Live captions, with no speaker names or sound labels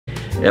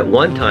At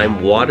one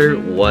time, water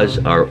was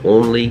our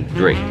only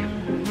drink.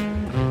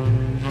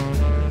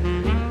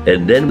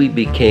 And then we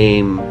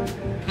became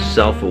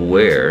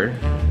self-aware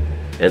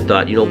and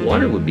thought, you know,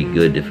 water would be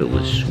good if it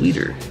was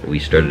sweeter. We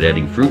started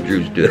adding fruit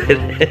juice to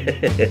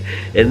it.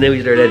 And then we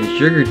started adding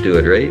sugar to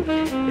it, right?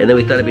 And then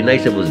we thought it'd be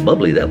nice if it was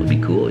bubbly. That would be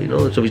cool, you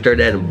know? And so we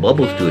started adding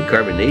bubbles to it,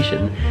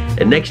 carbonation.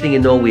 And next thing you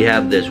know, we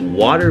have this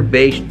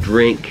water-based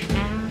drink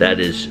that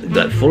is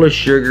got full of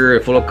sugar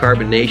and full of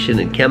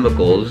carbonation and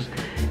chemicals,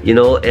 you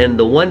know, and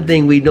the one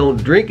thing we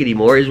don't drink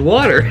anymore is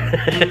water.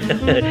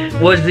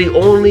 Was the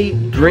only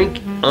drink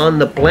on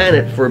the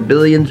planet for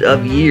billions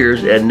of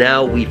years, and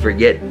now we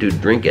forget to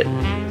drink it.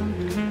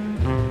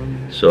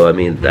 So, I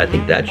mean, I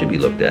think that should be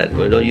looked at,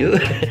 don't you?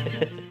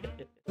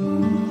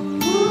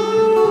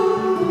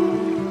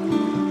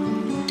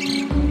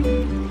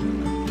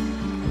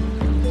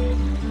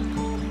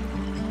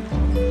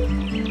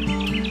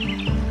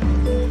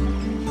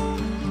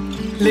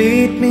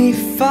 Lead me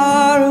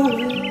far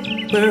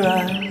away where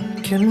I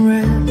can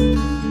rest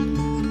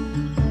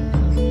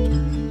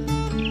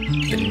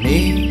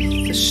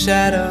beneath the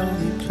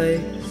shadowy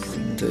place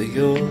under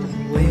your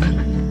wings.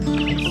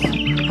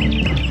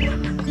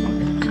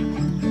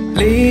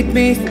 Lead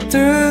me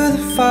through the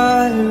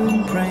fire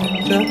and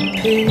bring the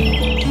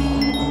peace.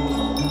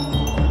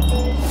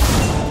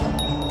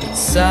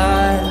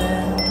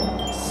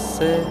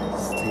 Silence is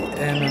the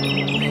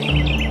enemy.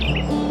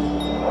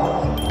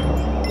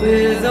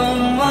 With all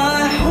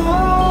my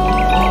heart.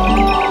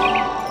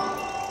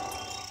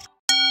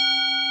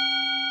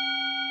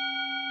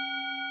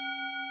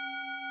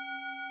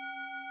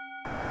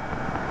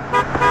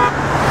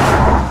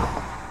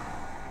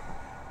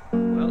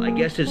 Well, I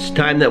guess it's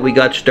time that we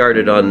got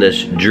started on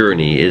this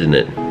journey, isn't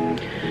it?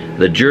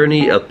 The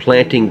journey of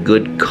planting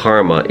good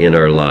karma in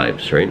our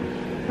lives, right?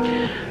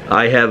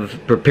 I have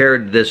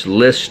prepared this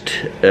list.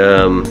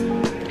 I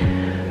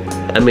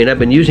mean, I've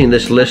been using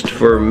this list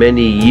for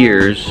many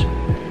years.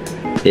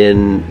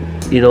 In,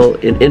 you know,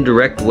 in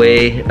indirect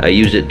way. I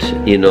use it,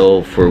 you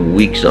know, for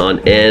weeks on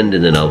end,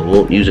 and then I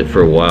won't use it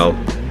for a while.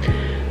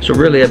 So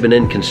really I've been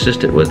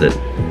inconsistent with it.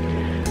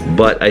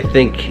 But I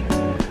think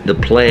the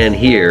plan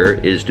here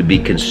is to be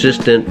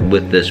consistent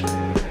with this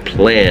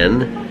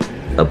plan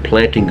of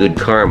planting good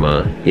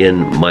karma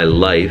in my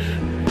life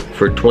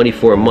for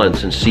 24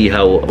 months and see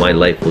how my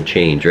life will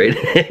change, right?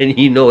 And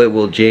you know it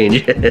will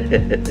change.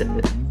 I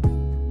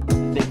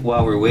think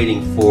while we're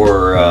waiting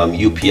for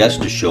UPS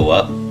to show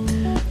up,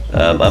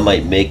 I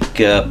might make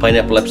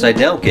pineapple upside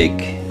down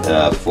cake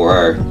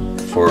for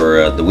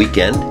the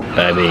weekend.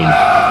 I mean,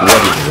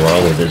 what is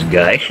wrong with this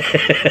guy?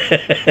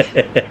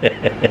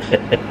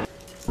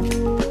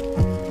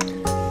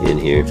 In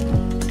here,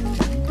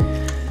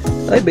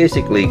 I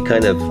basically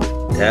kind of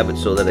have it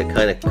so that it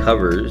kind of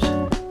covers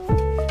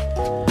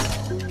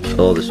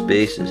all the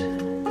spaces.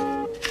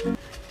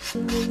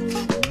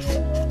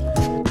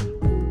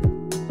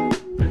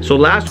 So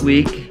last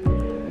week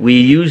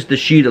we used the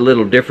sheet a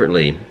little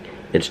differently.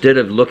 Instead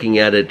of looking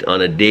at it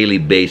on a daily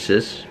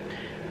basis,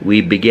 we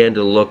began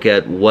to look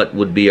at what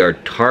would be our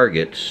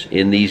targets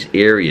in these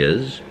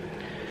areas.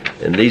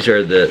 And these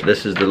are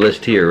this is the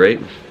list here,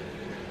 right?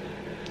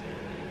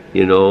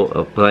 You know,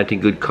 of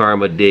planting good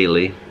karma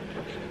daily.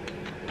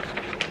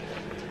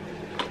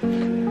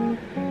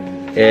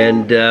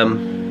 And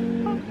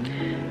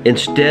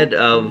instead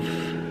of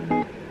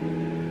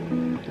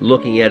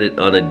looking at it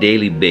on a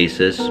daily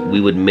basis,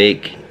 we would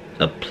make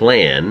a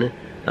plan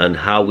on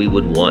how we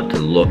would want to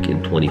look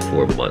in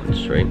 24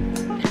 months, right?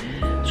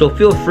 So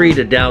feel free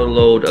to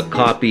download a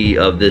copy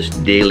of this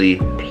daily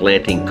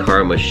planting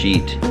karma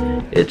sheet.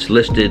 It's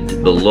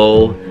listed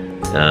below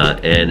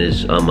and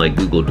is on my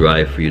Google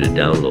Drive for you to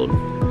download.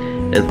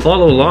 And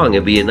follow along.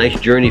 It'll be a nice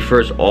journey for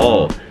us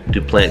all to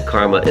plant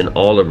karma in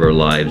all of our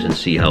lives and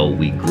see how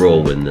we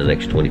grow in the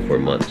next 24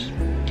 months.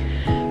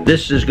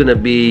 This is going to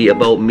be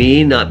about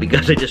me, not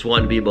because I just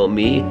want to be about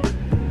me,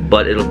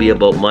 but it'll be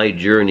about my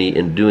journey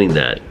in doing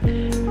that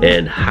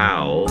and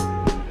how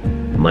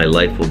my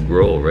life will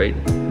grow, right?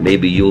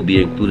 Maybe you'll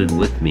be included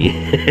with me.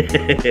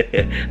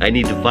 I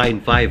need to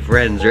find 5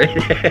 friends, right?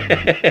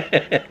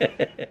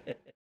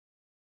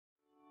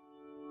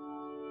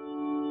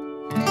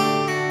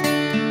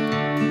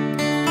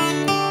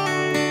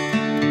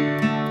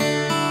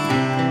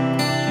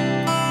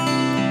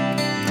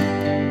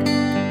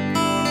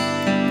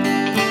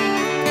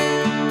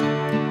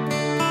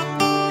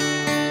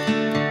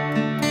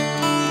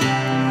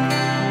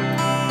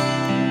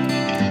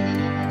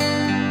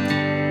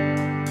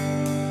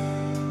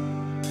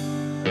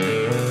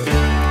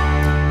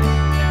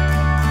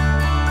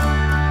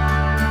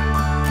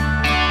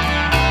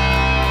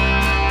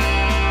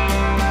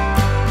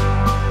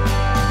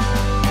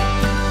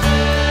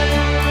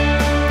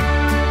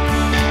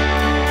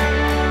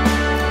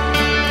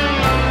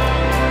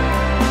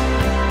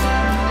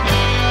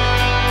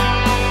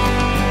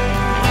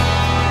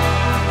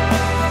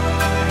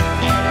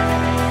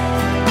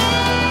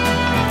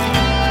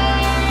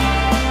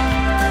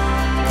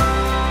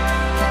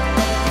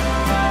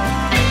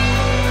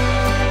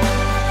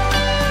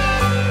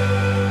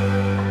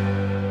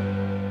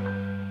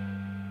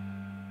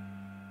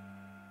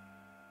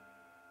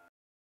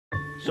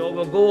 So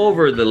we'll go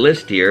over the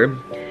list here.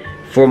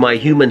 For my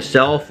human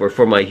self, or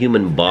for my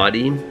human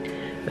body,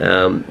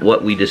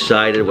 what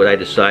I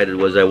decided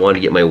was I wanted to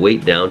get my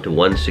weight down to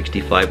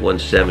 165,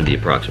 170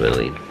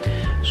 approximately.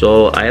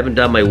 So I haven't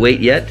done my weight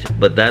yet,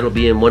 but that'll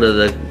be in one of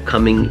the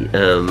coming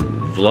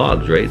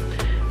vlogs, right?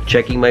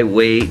 Checking my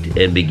weight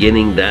and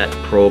beginning that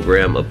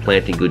program of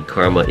planting good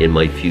karma in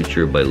my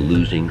future by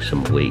losing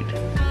some weight.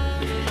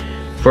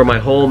 For my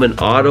home and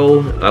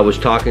auto, I was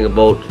talking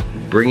about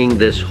bringing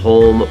this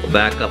home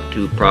back up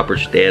to proper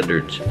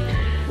standards.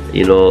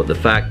 You know, the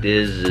fact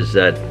is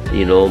that,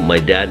 you know, my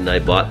dad and I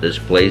bought this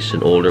place,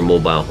 an older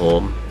mobile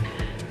home,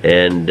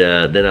 and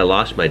then I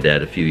lost my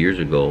dad a few years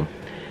ago.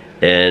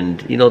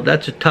 And, you know,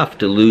 that's tough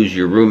to lose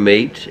your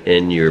roommate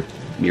and your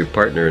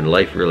partner in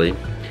life, really.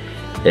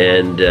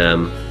 And,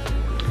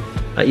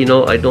 you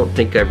know, I don't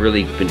think I've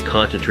really been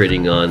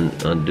concentrating on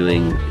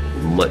doing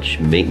much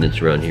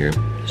maintenance around here.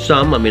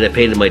 Some, I mean, I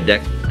painted my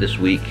deck this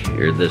week,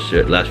 or this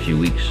last few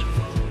weeks.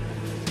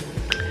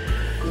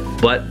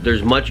 But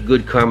there's much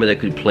good karma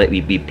that could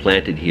be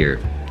planted here.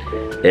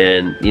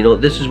 And, you know,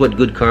 this is what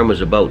good karma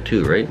is about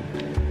too, right?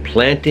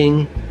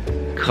 Planting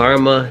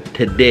karma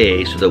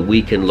today so that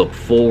we can look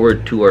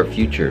forward to our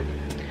future.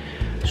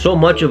 So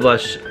much of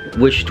us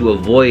wish to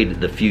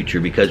avoid the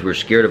future because we're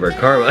scared of our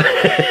karma.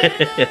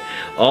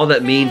 All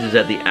that means is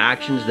that the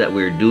actions that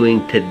we're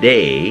doing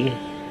today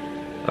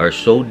are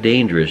so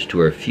dangerous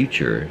to our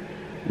future,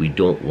 we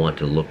don't want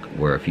to look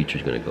where our future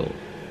is going to go.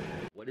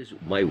 What is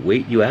my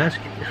weight, you ask?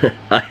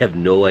 I have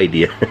no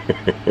idea.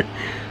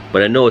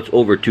 But I know it's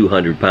over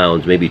 200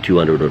 pounds, maybe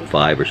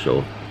 205 or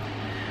so.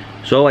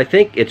 So I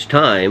think it's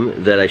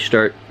time that I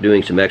start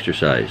doing some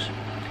exercise.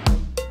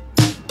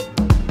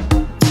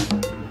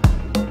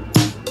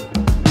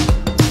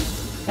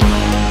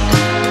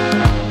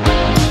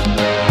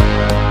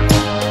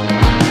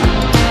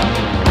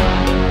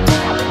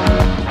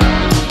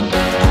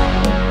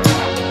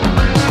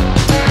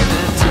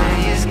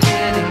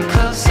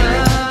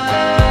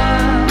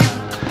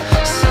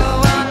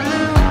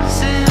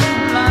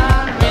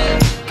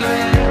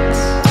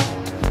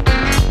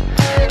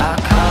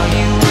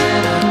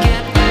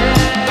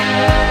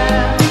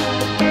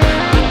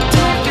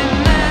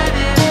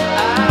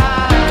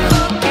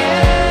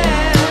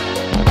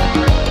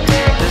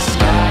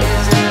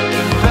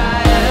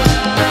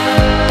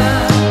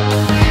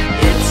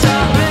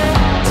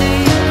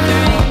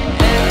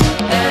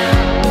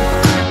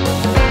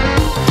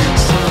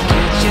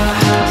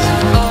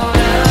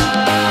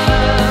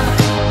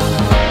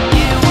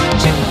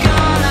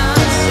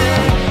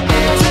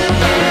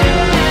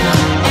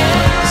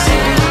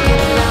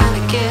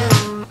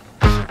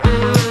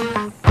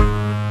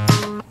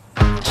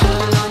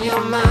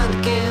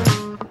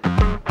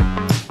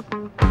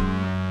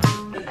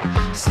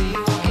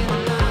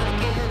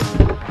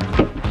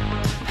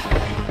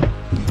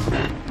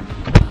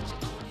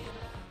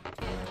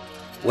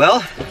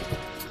 Well,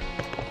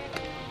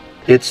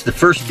 it's the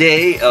first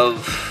day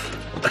of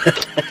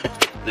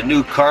the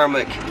new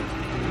karmic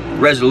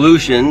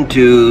resolution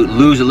to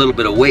lose a little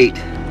bit of weight,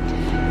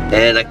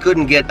 and I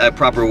couldn't get a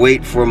proper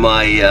weight for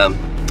my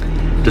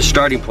the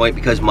starting point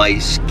because my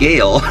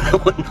scale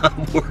would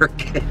not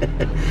work.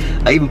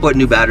 I even put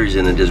new batteries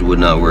in and it just would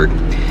not work.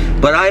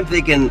 But I'm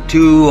thinking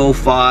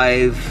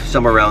 205,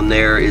 somewhere around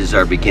there is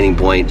our beginning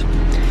point,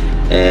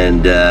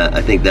 and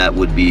I think that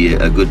would be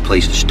a good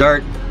place to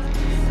start.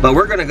 But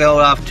we're gonna go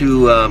off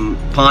to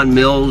Pond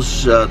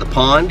Mills, the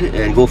pond,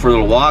 and go for a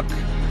little walk.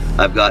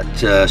 I've got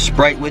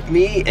Sprite with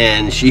me,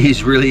 and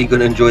she's really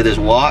gonna enjoy this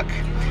walk.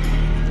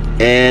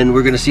 And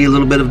we're gonna see a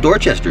little bit of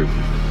Dorchester.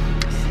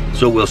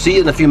 So we'll see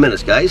you in a few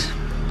minutes, guys.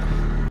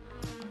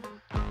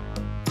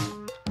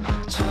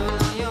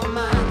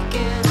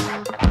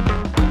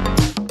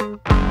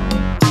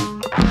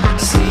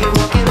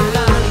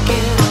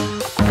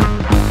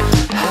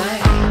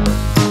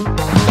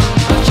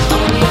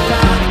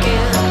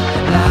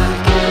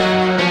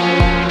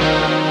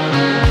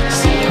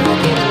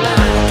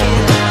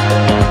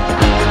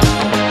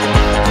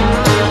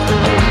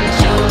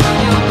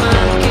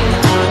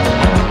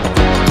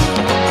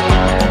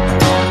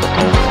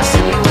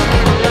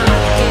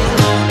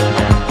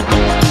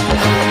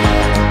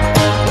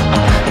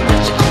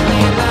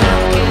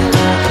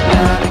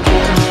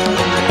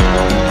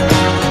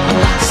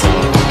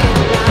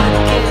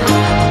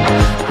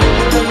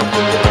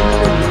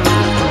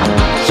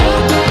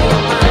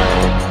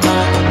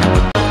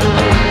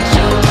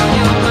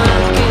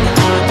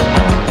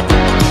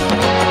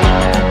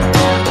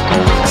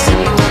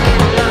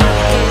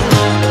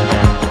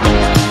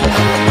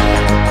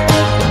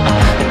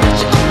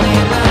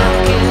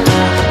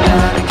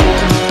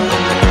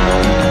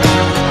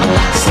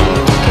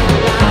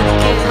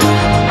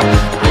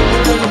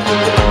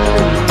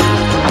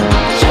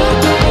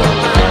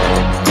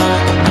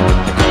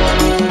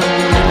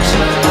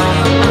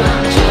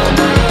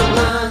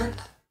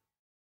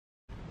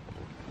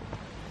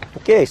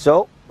 Okay,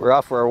 so we're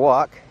off for our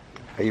walk.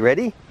 Are you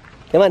ready?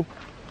 Come on.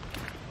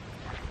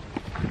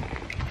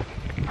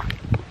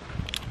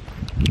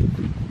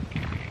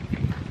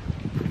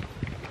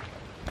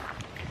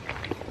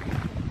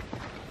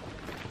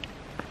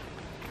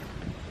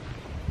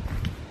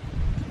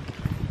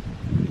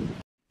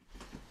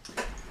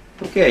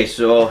 Okay,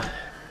 so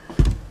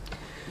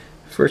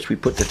first we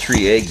put the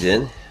 3 eggs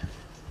in.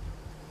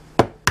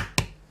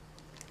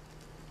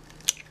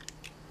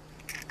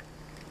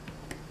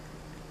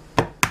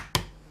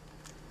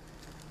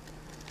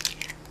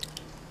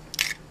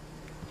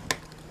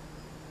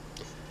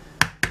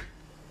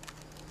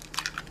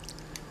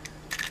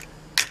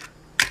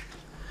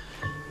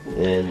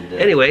 And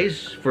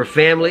anyways, for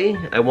family,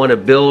 I want to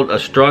build a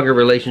stronger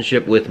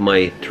relationship with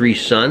my 3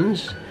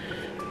 sons.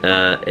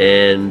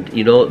 And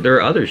you know, there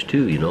are others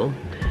too, you know.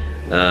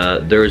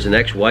 There's an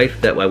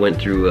ex-wife that I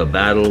went through a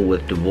battle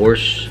with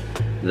divorce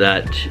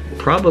that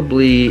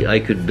probably I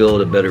could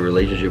build a better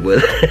relationship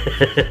with.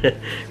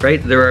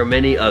 Right? There are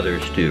many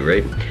others too,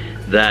 right?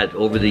 That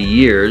over the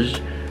years,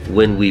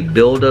 when we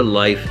build a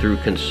life through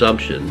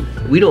consumption,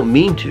 we don't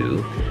mean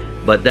to,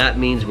 but that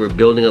means we're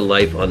building a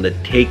life on the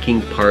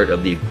taking part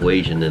of the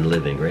equation and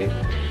living, right?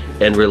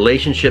 And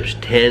relationships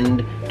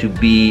tend to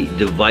be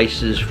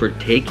devices for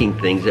taking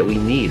things that we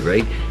need,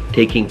 right?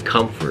 Taking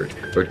comfort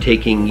or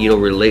taking, you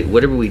know,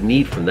 whatever we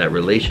need from that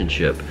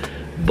relationship,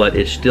 but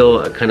it's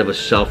still a kind of a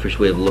selfish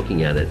way of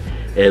looking at it.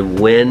 And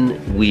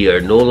when we are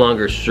no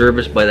longer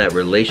serviced by that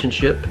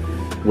relationship,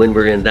 when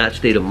we're in that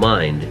state of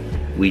mind,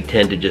 we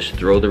tend to just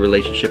throw the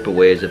relationship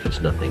away as if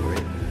it's nothing,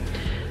 right?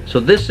 So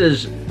this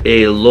is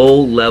a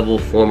low-level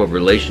form of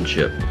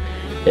relationship,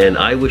 and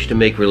I wish to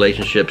make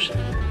relationships,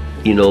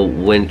 you know,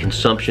 when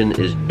consumption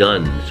is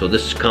done. So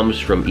this comes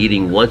from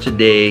eating once a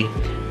day,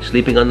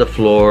 sleeping on the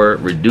floor,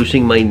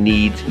 reducing my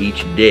needs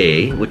each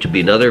day, which would be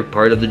another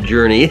part of the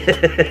journey,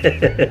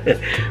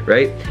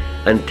 right?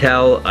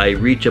 Until I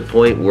reach a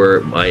point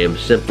where I am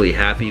simply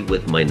happy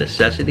with my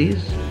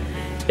necessities,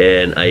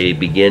 and I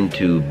begin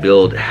to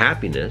build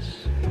happiness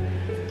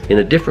in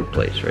a different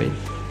place, right?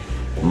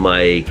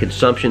 My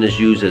consumption is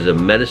used as a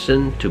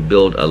medicine to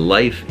build a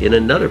life in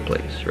another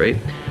place, right?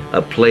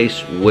 A place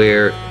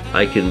where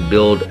I can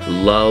build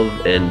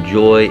love and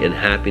joy and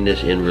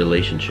happiness in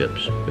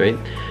relationships, right?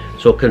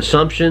 So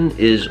consumption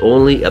is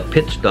only a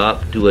pit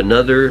stop to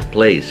another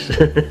place.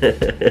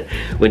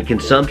 When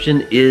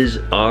consumption is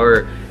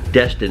our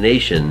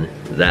destination,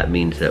 that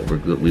means that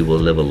we will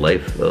live a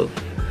life of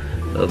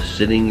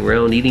sitting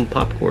around eating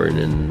popcorn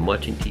and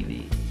watching TV.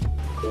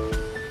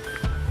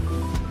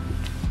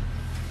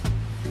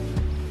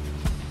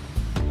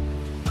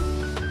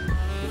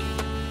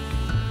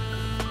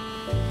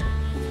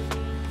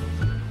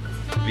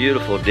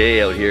 Beautiful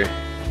day out here.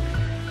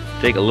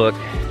 Take a look.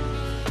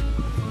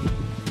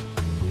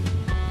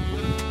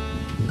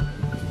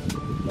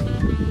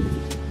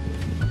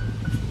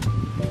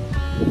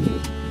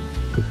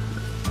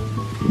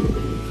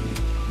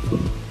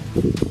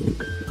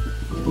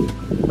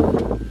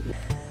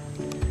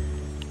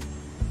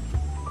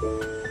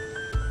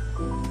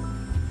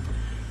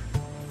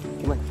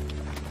 Come on.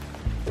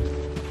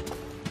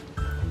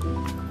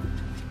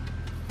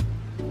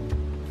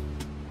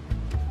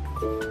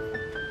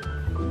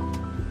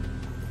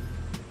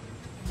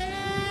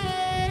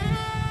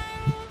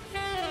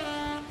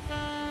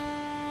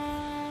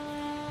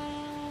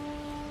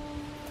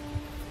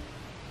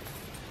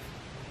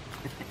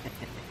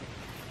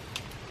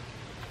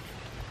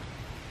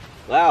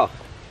 Wow.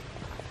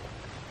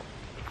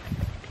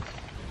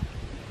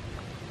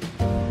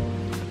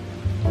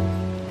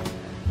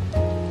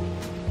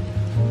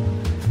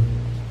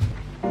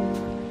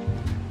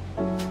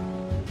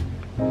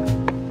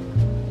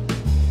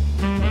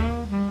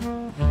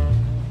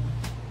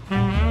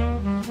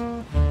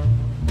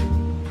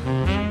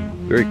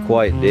 Very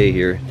quiet day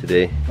here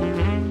today.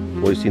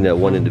 Only seen that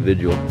one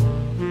individual.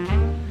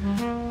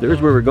 There's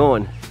where we're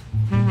going.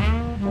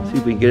 See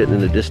if we can get it in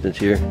the distance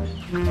here.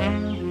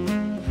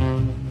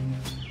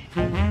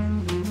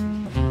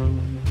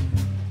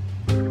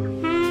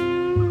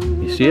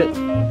 See it?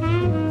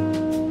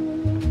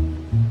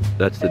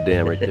 That's the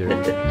dam right there.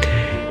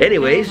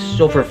 Anyways,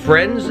 so for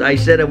friends, I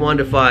said I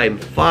wanted to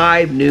find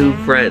 5 new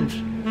friends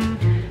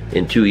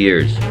in 2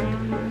 years.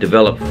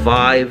 Develop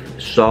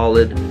 5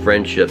 solid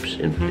friendships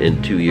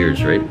in 2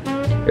 years, right?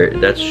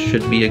 That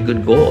should be a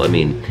good goal. I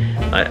mean,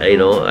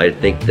 I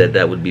think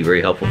that would be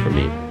very helpful for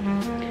me.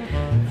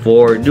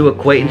 For new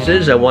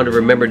acquaintances, I want to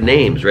remember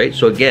names, right?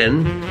 So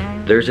again,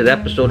 there's an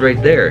episode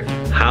right there.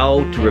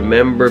 How to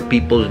remember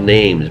people's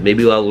names.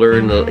 Maybe I'll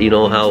learn, you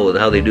know,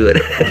 how they do it.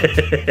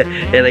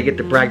 And I get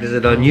to practice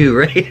it on you,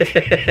 right?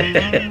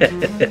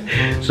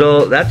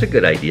 So that's a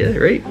good idea,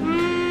 right?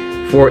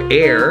 For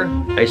air,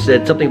 I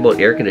said something about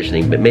air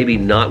conditioning, but maybe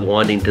not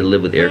wanting to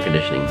live with air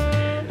conditioning.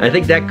 I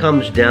think that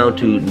comes down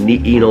to,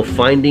 you know,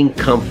 finding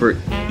comfort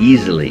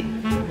easily.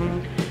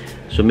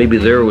 So maybe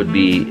there would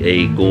be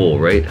a goal,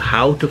 right?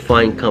 How to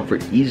find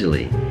comfort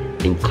easily,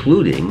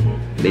 including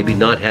maybe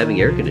not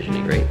having air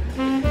conditioning, right?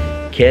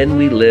 Can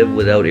we live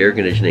without air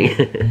conditioning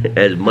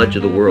as much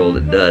of the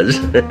world does?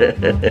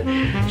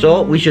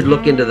 So we should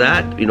look into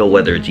that, you know,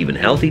 whether it's even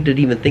healthy to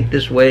even think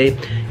this way,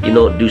 you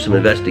know, do some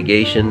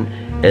investigation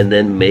and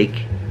then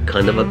make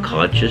kind of a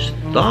conscious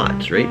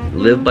thoughts, right?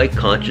 Live by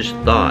conscious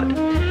thought.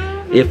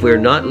 If we're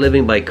not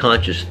living by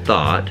conscious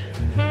thought,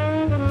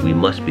 we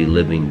must be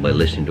living by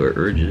listening to our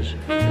urges,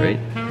 right?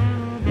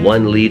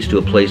 One leads to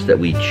a place that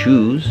we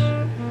choose.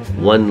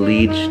 One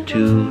leads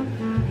to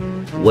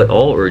what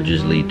all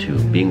urges lead to,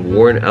 being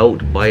worn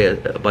out by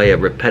a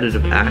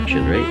repetitive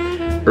action,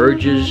 right?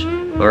 Urges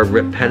are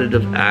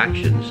repetitive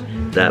actions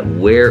that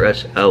wear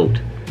us out,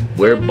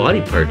 wear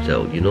body parts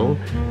out, you know.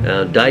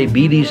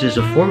 Diabetes is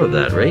a form of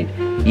that, right?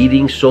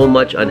 Eating so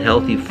much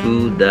unhealthy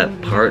food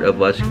that part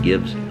of us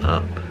gives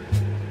up.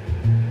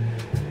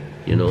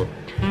 You know,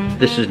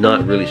 this is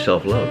not really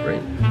self-love,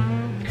 right?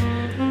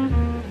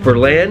 For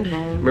land,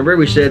 remember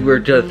we said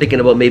we're thinking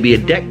about maybe a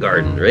deck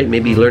garden, right?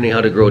 Maybe learning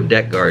how to grow a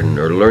deck garden,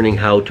 or learning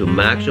how to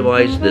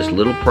maximize this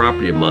little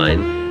property of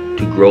mine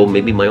to grow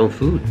maybe my own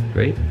food,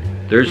 right?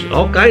 There's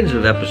all kinds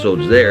of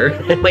episodes there.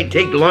 It might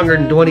take longer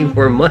than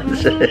 24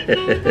 months.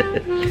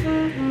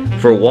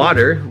 For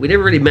water, we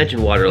never really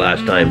mentioned water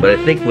last time, but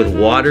I think with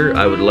water,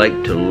 I would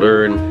like to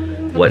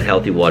learn what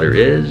healthy water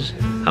is,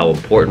 how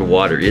important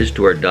water is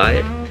to our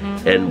diet,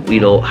 and we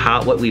know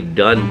what we've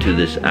done to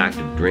this act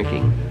of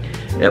drinking.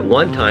 At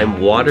one time,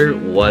 water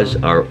was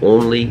our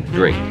only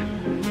drink.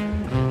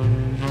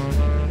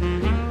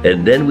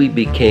 And then we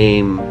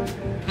became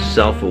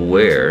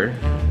self-aware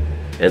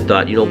and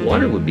thought, you know,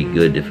 water would be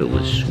good if it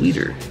was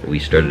sweeter. We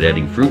started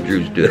adding fruit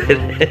juice to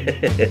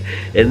it.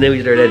 And then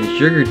we started adding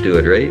sugar to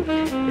it, right?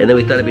 And then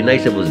we thought it'd be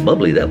nice if it was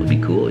bubbly. That would be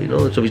cool, you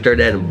know? And so we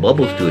started adding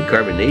bubbles to it,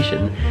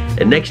 carbonation.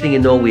 And next thing you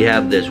know, we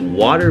have this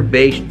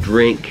water-based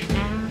drink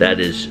that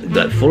is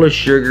full of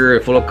sugar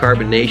and full of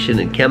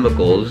carbonation and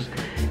chemicals,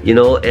 you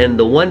know, and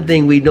the one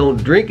thing we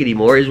don't drink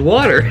anymore is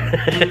water.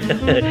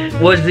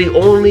 Was the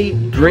only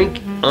drink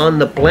on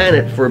the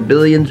planet for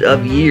billions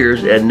of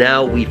years, and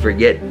now we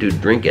forget to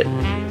drink it.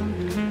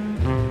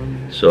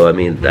 So, I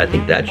mean, I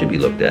think that should be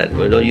looked at,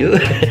 don't you?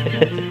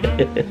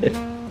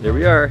 There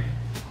we are.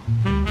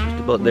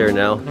 Just about there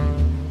now.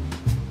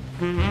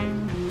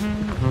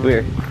 Come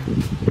here.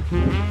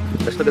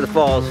 Let's look at the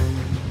falls.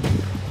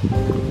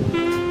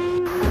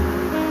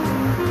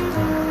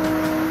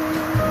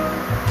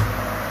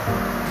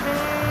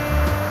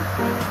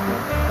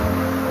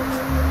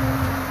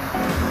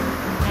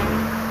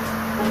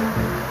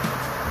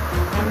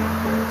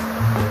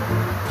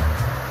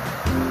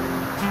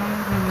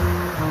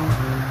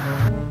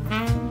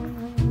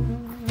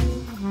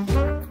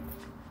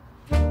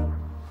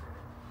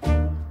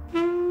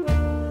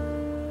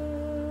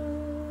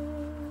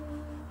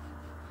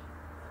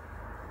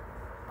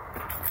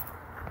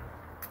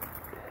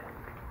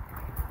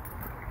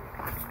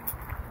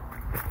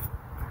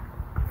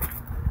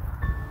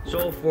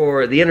 So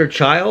for the inner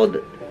child,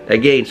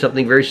 again,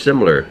 something very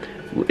similar.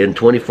 In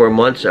 24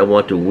 months, I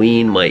want to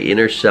wean my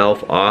inner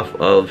self off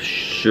of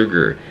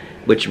sugar,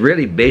 which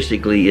really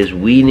basically is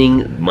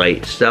weaning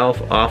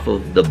myself off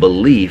of the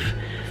belief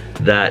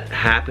that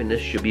happiness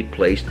should be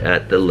placed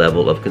at the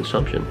level of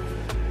consumption.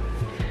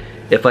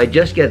 If I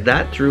just get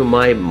that through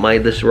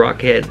this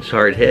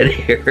hard head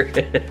here,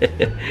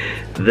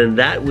 then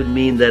that would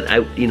mean that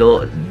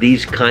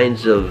these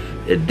kinds of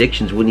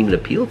addictions wouldn't even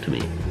appeal to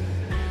me.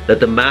 That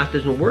the math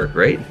doesn't work,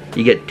 right?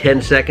 You get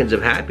 10 seconds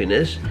of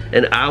happiness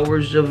and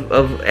hours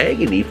of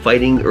agony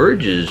fighting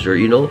urges,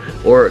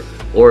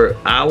 or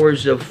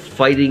hours of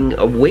fighting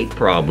a weight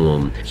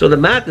problem. So the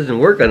math doesn't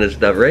work on this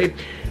stuff, right?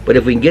 But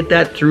if we can get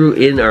that through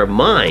in our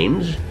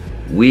minds,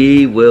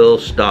 we will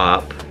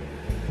stop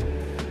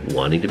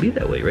wanting to be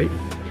that way, right?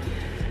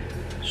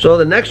 So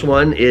the next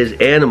one is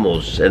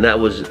animals, and that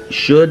was,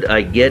 should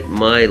I get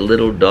my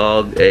little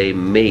dog a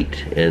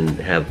mate and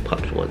have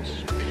pups once?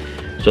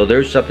 So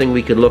there's something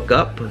we can look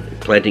up,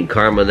 planting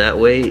karma that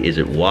way. Is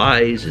it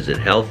wise? Is it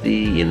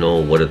healthy?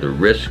 What are the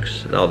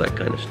risks and all that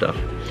kind of stuff.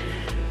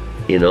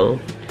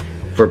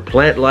 For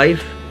plant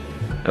life,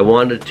 I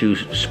wanted to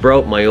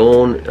sprout my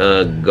own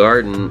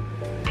garden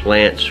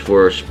plants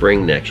for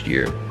spring next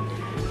year,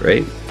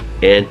 right?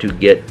 And to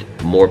get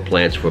more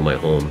plants for my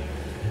home.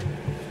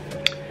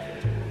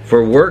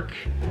 For work,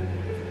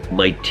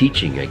 my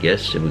teaching, I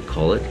guess I would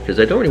call it, because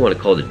I don't really want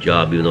to call it a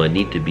job, even though I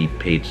need to be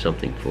paid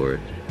something for it.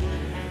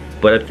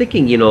 But I'm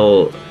thinking, I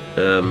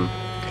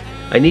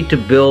need to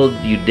build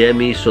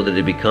Udemy so that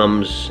it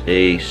becomes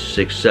a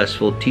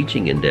successful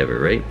teaching endeavor,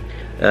 right?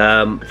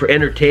 For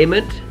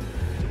entertainment,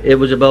 it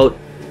was about,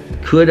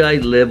 could I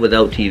live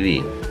without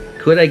TV?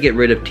 Could I get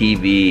rid of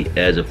TV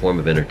as a form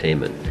of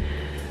entertainment?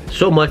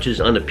 So much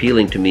is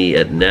unappealing to me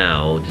at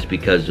now, just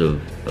because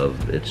of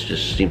it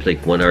just seems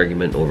like one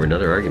argument over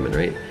another argument,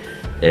 right?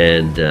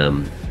 And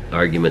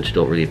arguments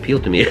don't really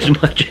appeal to me as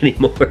much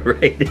anymore,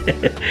 right?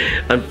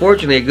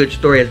 Unfortunately, a good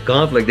story has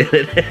conflict in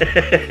it.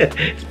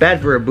 It's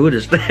bad for a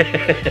Buddhist.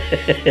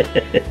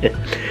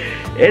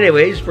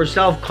 Anyways, for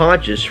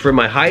self-conscious, for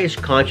my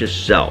highest conscious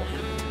self,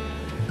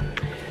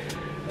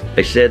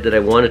 I said that I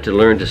wanted to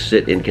learn to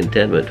sit in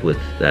contentment with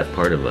that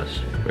part of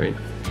us, right?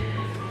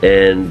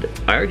 And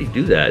I already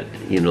do that,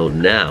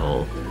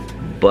 now,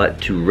 but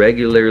to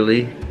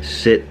regularly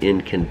sit in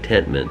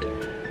contentment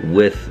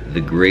with the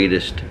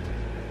greatest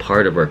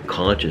part of our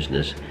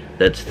consciousness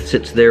that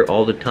sits there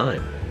all the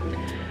time.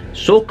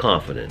 So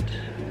confident,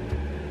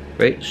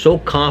 right? So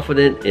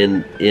confident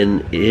in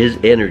his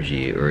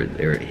energy, or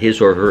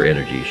his or her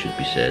energy should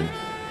be said,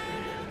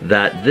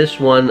 that this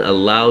one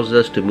allows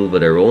us to move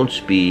at our own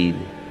speed,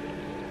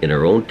 in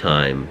our own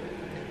time,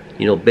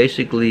 you know,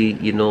 basically,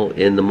 you know,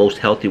 in the most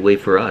healthy way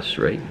for us,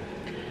 right?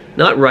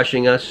 Not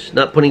rushing us,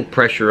 not putting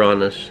pressure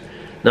on us,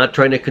 not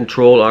trying to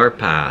control our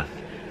path,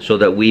 so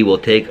that we will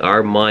take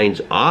our minds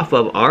off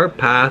of our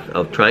path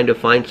of trying to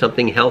find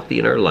something healthy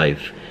in our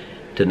life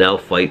to now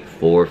fight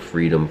for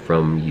freedom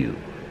from you,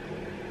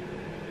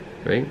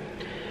 right?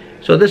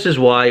 So this is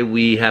why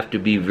we have to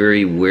be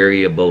very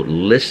wary about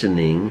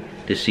listening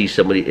to see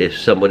somebody, if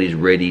somebody's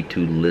ready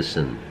to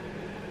listen.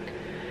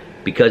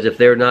 Because if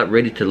they're not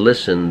ready to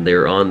listen,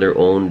 they're on their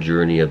own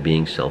journey of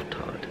being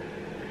self-taught.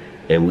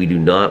 And we do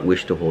not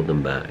wish to hold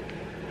them back.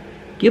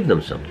 Give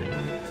them something.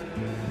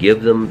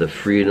 Give them the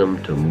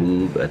freedom to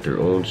move at their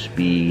own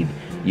speed,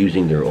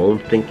 using their own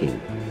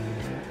thinking,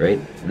 right?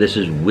 This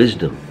is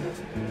wisdom,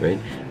 right?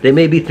 They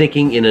may be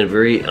thinking in a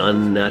very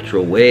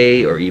unnatural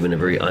way, or even a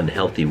very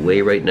unhealthy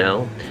way right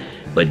now,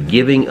 but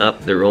giving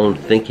up their own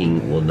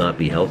thinking will not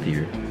be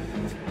healthier.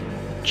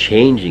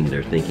 Changing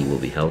their thinking will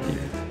be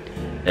healthier.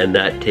 And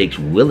that takes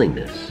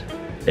willingness,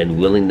 and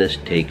willingness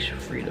takes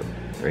freedom,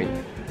 right?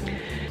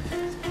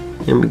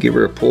 Let me give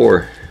her a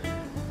pour.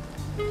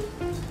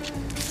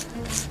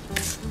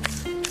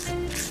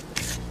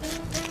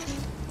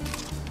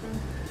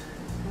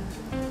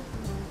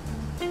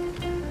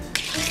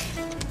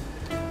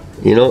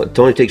 You know, it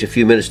only takes a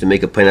few minutes to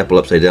make a pineapple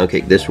upside down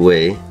cake this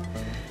way.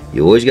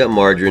 You always got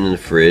margarine in the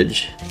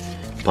fridge.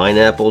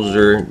 Pineapples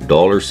are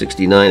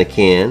 $1.69 a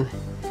can.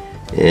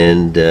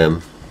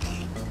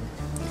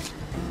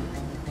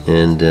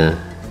 And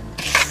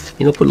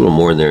you know, put a little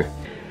more in there.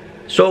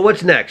 So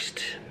what's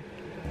next?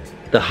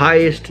 The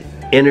highest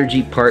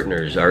energy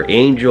partners, our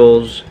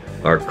angels,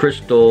 our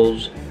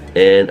crystals,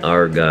 and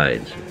our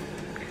guides.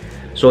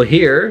 So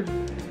here,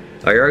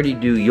 I already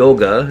do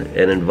yoga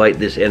and invite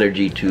this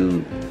energy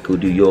to go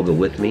do yoga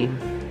with me.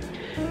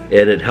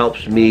 And it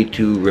helps me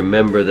to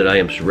remember that I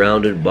am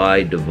surrounded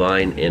by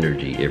divine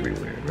energy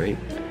everywhere, right?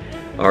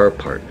 Our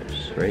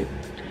partners, right?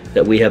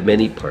 That we have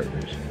many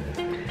partners.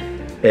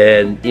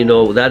 And, you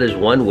know, that is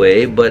one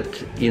way,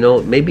 but, you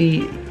know,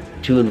 maybe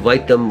to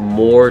invite them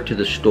more to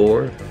the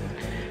store,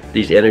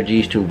 these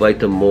energies, to invite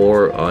them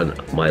more on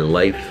my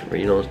life,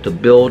 you know, to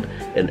build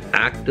an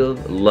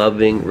active,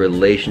 loving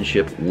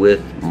relationship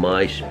with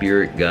my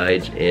spirit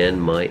guides and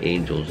my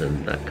angels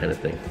and that kind of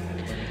thing.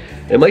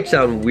 It might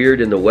sound weird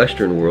in the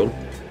Western world,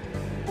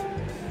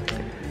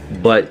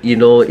 but, you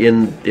know,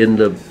 in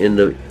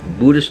the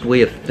Buddhist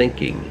way of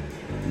thinking,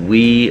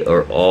 we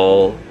are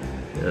all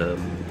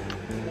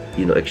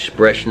you know,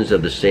 expressions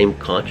of the same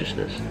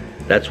consciousness.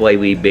 That's why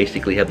we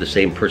basically have the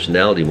same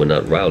personality when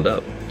not riled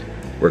up.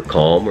 We're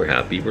calm, we're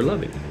happy, we're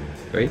loving,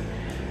 right?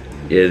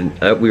 And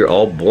we're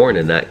all born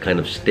in that kind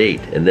of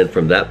state, and then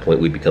from that point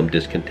we become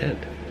discontent.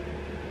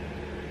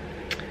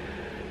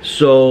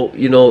 So,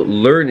 you know,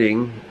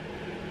 learning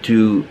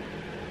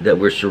that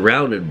we're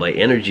surrounded by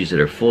energies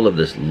that are full of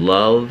this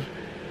love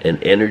and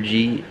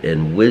energy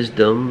and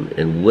wisdom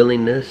and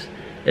willingness,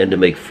 and to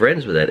make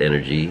friends with that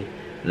energy,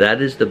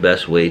 that is the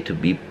best way to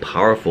be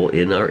powerful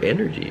in our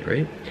energy,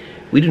 right?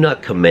 We do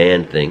not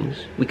command things.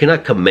 We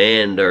cannot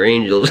command our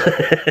angels.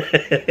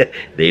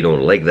 They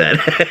don't like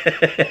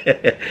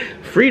that.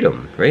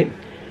 Freedom, right?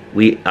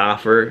 We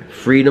offer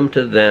freedom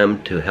to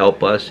them to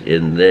help us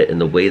in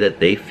the way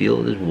that they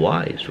feel is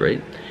wise,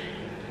 right?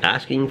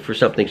 Asking for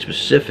something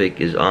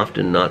specific is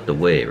often not the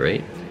way,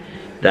 right?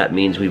 That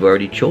means we've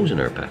already chosen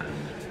our path,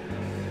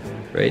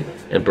 right?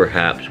 And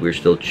perhaps we're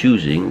still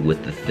choosing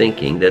with the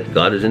thinking that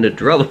God is into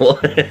trouble.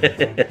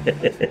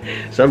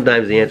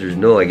 Sometimes the answer is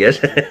no, I guess.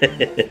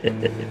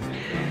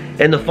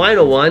 And the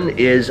final one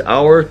is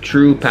our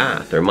true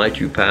path, or my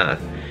true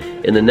path.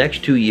 In the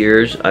next 2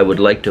 years, I would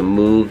like to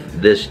move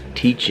this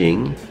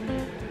teaching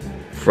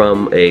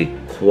from a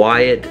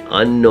quiet,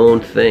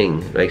 unknown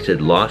thing, like I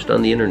said, lost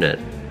on the internet,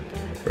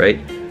 right,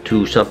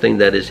 to something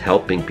that is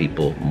helping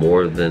people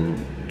more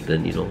than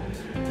you know,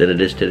 than it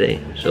is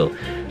today.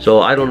 So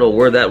I don't know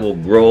where that will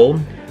grow,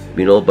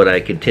 you know, but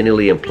I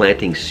continually am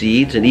planting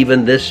seeds, and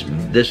even this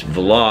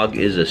vlog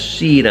is a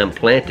seed I'm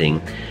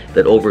planting,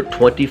 that over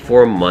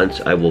 24 months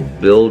I will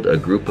build a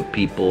group of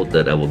people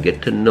that I will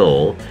get to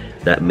know,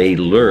 that may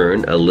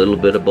learn a little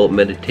bit about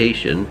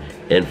meditation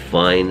and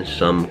find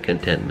some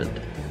contentment.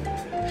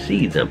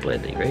 Seeds I'm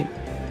planting, right?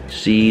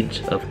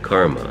 Seeds of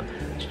karma,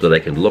 so that I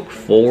can look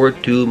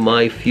forward to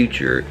my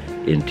future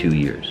in 2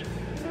 years,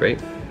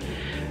 right?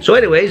 So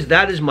anyways,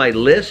 that is my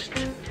list.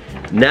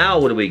 Now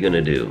what are we going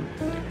to do?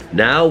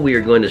 Now we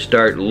are going to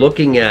start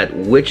looking at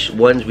which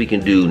ones we can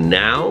do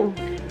now,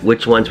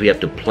 which ones we have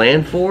to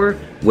plan for,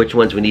 which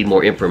ones we need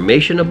more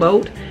information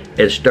about,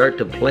 and start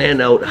to plan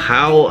out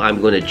how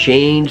I'm going to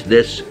change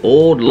this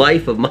old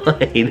life of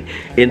mine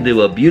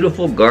into a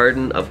beautiful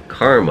garden of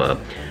karma,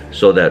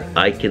 so that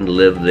I can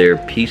live there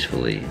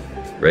peacefully,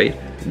 right?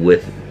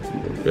 With,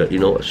 you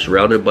know,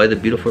 surrounded by the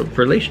beautiful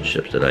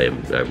relationships that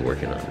I'm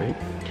working on, right?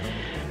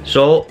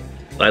 So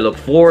I look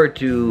forward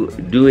to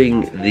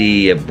doing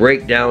the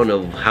breakdown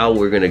of how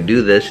we're going to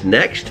do this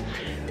next.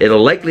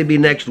 It'll likely be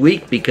next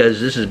week because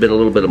this has been a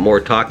little bit of more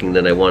talking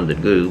than I wanted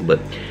to do. But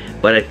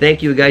I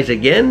thank you guys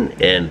again,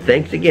 and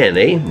thanks again,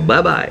 eh?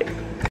 Bye-bye.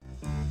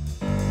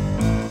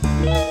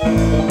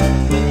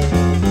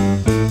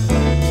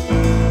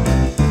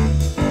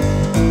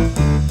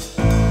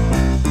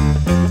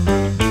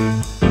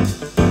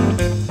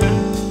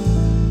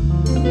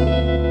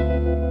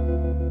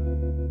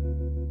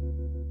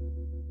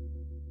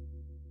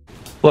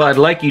 Well, I'd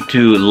like you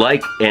to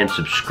like and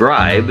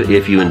subscribe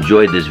if you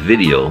enjoyed this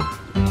video.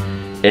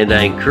 And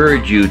I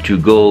encourage you to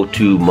go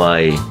to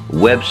my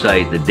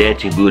website,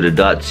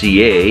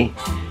 thedancingbuddha.ca,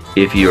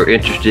 if you're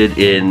interested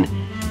in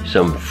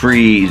some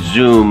free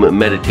Zoom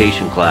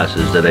meditation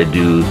classes that I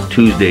do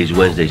Tuesdays,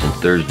 Wednesdays, and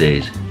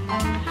Thursdays.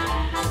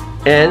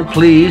 And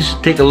please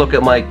take a look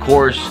at my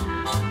course,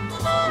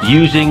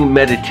 Using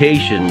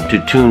Meditation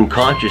to Tune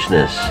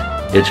Consciousness.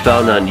 It's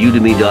found on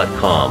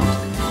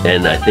Udemy.com.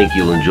 And I think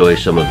you'll enjoy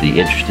some of the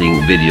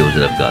interesting videos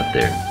that I've got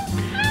there.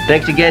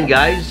 Thanks again,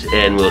 guys,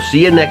 and we'll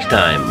see you next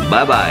time.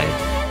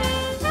 Bye-bye.